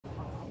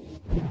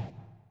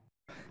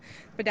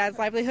my dad's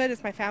livelihood,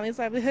 it's my family's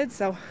livelihood,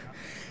 so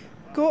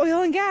go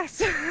oil and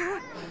gas.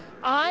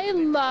 I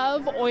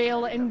love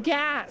oil and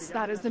gas.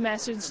 That is the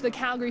message the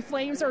Calgary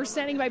Flames are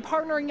sending by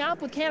partnering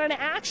up with Canada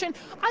Action.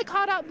 I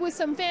caught up with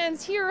some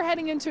fans here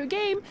heading into a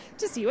game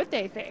to see what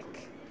they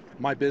think.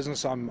 My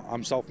business,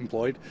 I'm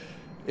self-employed.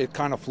 It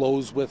kind of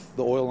flows with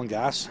the oil and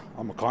gas.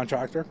 I'm a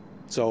contractor,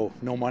 so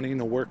no money,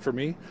 no work for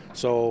me.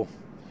 So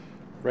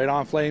right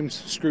on Flames,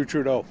 screw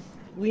Trudeau.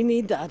 We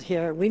need that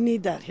here. We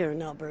need that here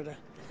in Alberta.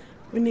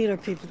 We need our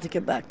people to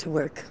get back to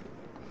work.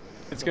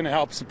 It's going to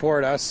help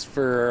support us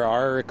for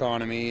our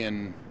economy,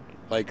 and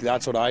like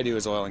that's what I do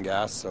is oil and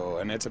gas. So,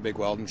 and it's a big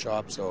welding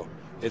shop, so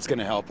it's going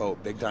to help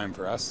out big time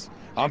for us.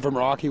 I'm from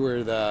Rocky,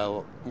 where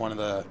one of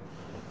the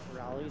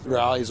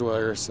rallies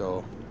were,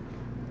 so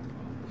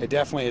it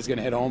definitely is going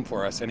to hit home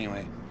for us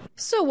anyway.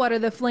 So what are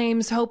the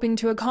Flames hoping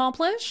to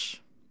accomplish?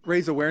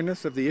 Raise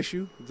awareness of the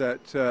issue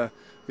that the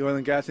oil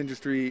and gas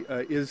industry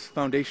is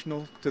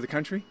foundational to the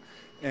country,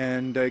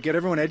 and get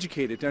everyone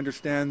educated to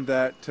understand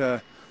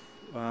that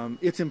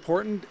it's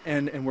important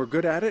and we're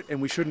good at it,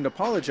 and we shouldn't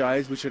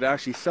apologize. We should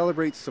actually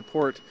celebrate,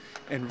 support,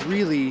 and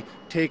really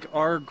take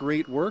our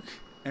great work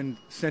and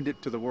send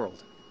it to the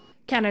world.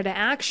 Canada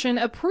Action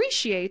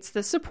appreciates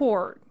the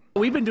support.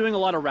 We've been doing a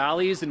lot of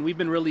rallies, and we've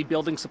been really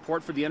building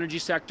support for the energy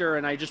sector,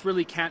 and I just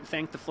really can't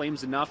thank the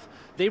Flames enough.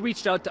 They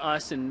reached out to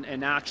us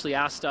and actually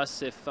asked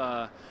us if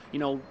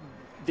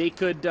they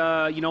could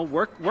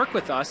work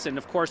with us, and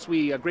of course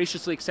we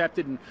graciously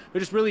accepted, and we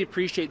just really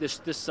appreciate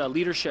this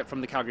leadership from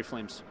the Calgary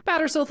Flames.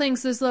 Battersea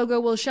thinks this logo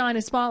will shine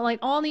a spotlight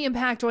on the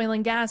impact oil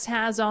and gas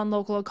has on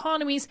local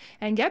economies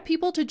and get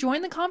people to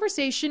join the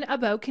conversation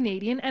about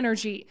Canadian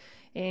energy.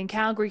 In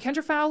Calgary,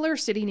 Kendra Fowler,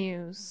 City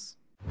News.